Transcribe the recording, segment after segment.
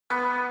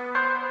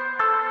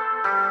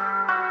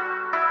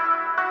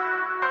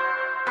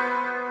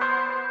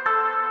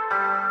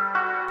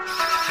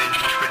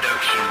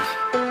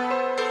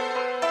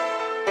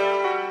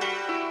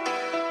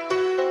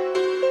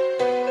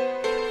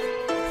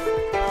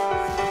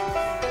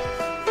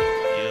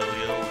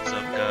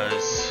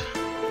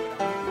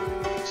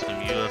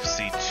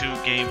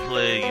ufc2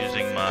 gameplay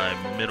using my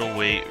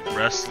middleweight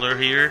wrestler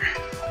here.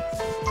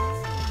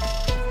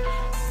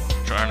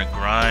 Trying to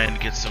grind,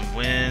 get some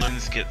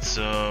wins, get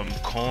some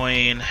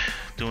coin,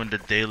 doing the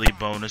daily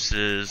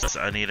bonuses.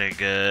 I need to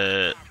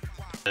get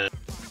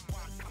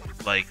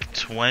like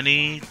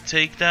 20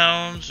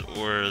 takedowns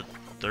or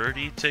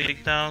 30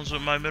 takedowns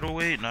with my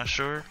middleweight, not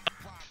sure.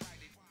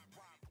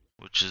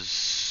 Which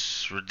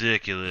is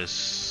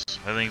ridiculous.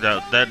 I think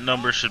that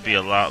number should be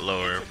a lot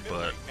lower,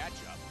 but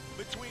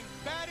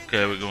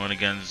okay, we're going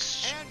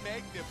against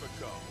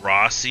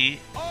Rossi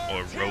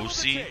or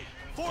Rossi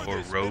or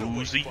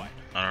Rosie.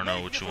 I don't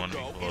know which one to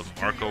be called.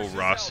 Marco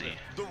Rossi.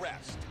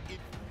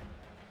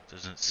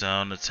 Doesn't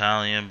sound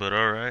Italian, but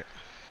alright.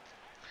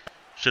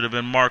 Should have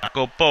been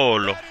Marco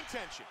Polo.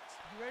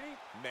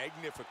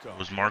 It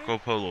was Marco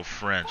Polo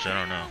French? I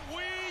don't know.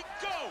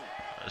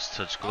 Let's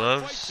touch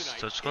gloves.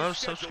 Touch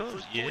gloves, touch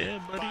gloves. Yeah,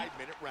 buddy.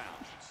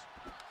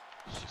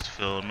 Just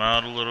fill him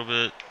out a little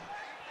bit.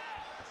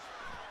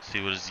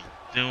 See what is he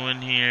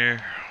doing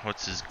here.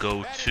 What's his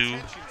go-to?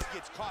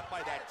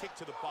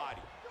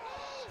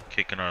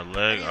 Kicking our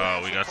leg.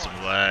 Oh, we got some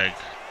lag.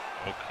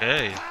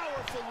 Okay.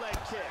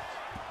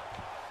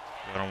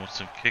 Got him with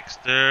some kicks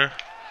there.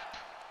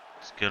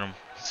 Let's get him.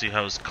 See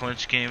how his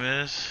clinch game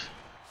is.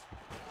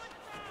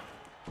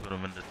 Put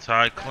him in the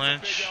tie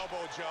clinch.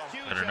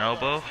 Got an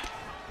elbow.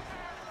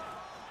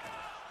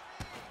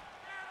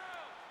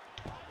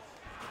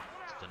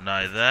 Let's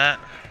deny that.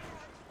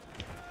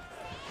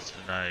 Let's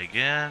deny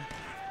again.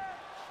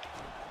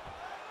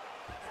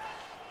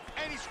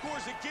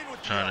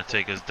 Trying to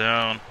take us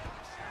down.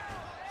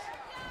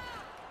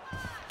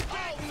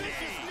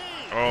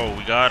 Oh,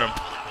 we got him.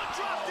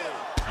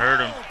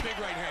 Hurt him.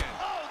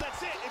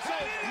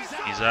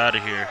 He's out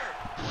of here.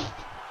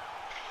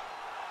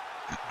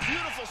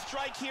 Beautiful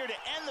strike here to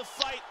end the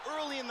fight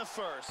early in the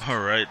first. All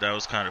right, that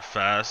was kind of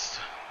fast.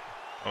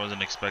 I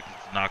wasn't expecting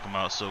to knock him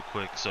out so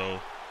quick. So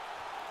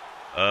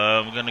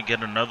I'm gonna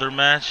get another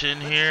match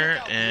in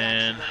here,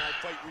 and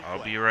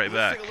I'll be right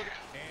back.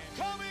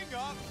 Coming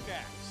up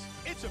next,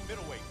 it's a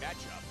middleweight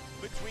matchup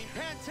between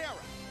Pantera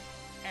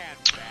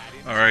and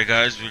Bad. All right,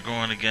 guys, we're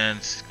going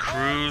against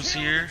Cruz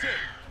here.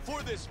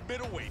 For this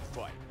middleweight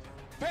fight,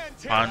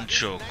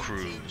 Pancho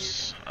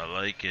Cruz. I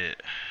like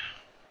it.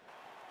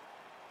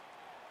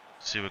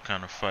 See what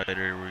kind of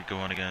fighter we're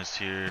going against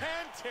here.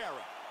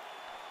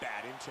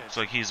 Looks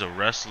like he's a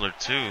wrestler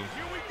too.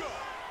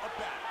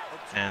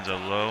 Hands are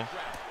low.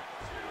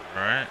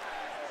 Alright.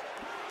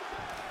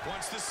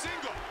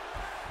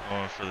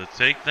 Going for the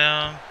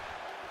takedown.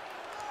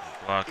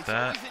 Block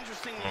that.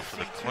 Going for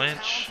the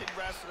clinch.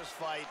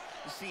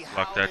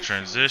 Block that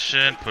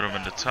transition. Put him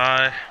in the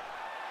tie.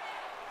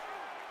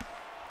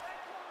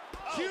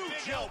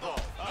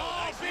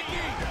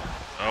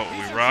 Oh,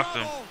 we rocked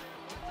him.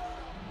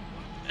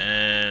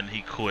 And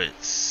he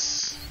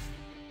quits.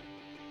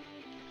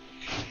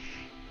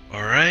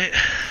 Alright.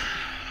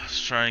 Let's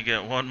try and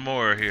get one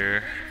more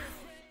here.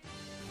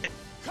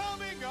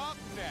 Coming up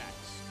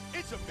next,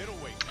 it's a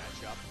middleweight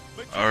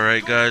matchup.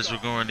 Alright, guys, we're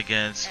going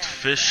against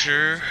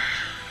Fisher.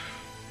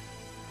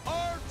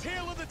 Our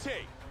tail of the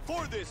tape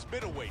for this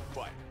middleweight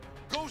fight.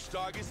 Ghost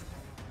Dog is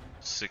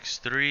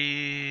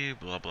 6'3",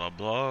 blah blah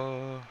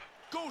blah.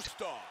 Ghost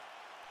Dog.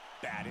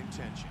 Bad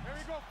intention.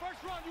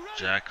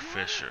 Jack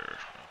Fisher.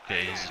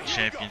 Okay, he's a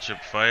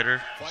championship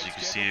fighter, as you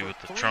can see with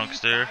the trunks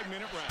there.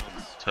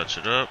 Touch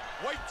it up.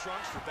 White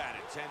trunks for Bad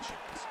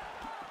Intentions.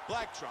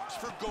 Black trunks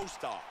for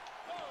Ghost Dog.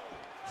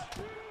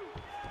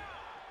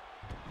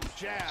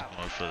 Jab.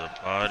 Going for the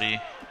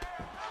body.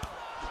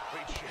 We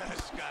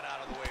just got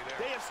out of the way there.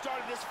 They have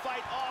started this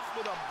fight off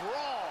with a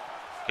brawl.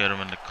 Get him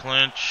in the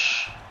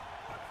clinch.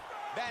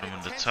 Bad Put him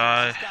in the Intentions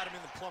tie. got him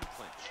in the plumb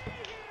clinch.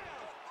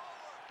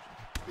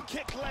 The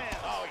kick lands.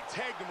 Oh, he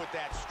tagged him with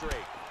that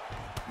straight.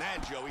 Man,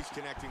 Joe, he's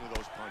connecting with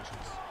those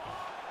punches.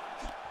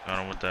 Got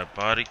him with that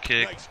body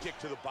kick. Nice kick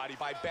to the body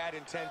by Bad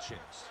Intentions.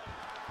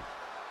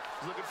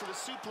 Looking for the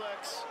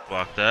suplex.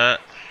 Block that.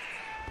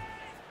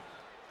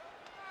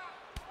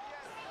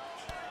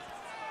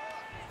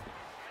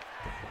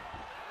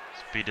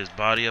 Speed his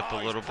body up a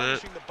little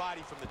bit. The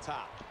body from the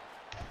top.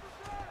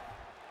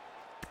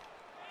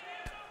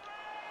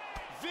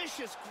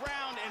 Vicious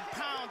ground and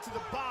pound to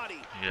the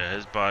body. Yeah,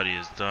 his body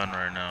is done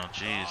right now.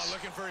 Jeez. Oh,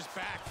 looking for his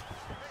back.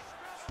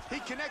 He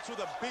connects with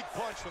a big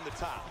punch from the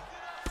top.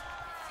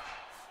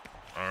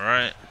 All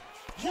right.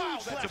 Wow,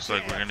 Looks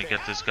like we're gonna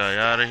get this guy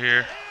out of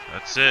here.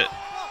 That's it.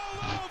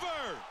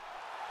 over.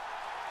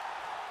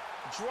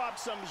 Drop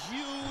some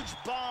huge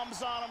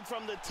bombs on him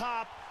from the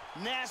top.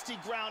 Nasty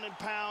ground and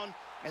pound.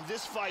 And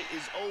this fight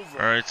is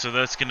over. All right, so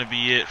that's gonna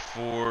be it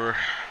for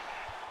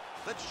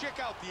Let's check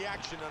out the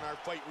action on our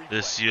fight replay.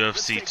 this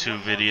UFC2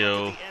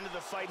 video.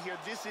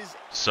 This is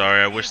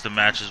Sorry, I wish the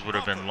matches would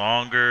have been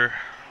longer,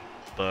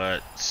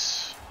 but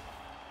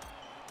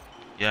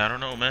yeah, I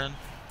don't know, man.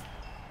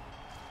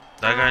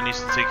 That guy needs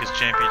to take his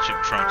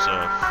championship trunks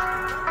off.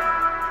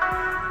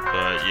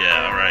 But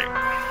yeah, all right.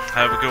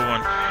 Have a good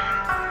one.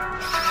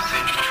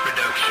 Vintage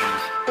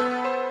Productions.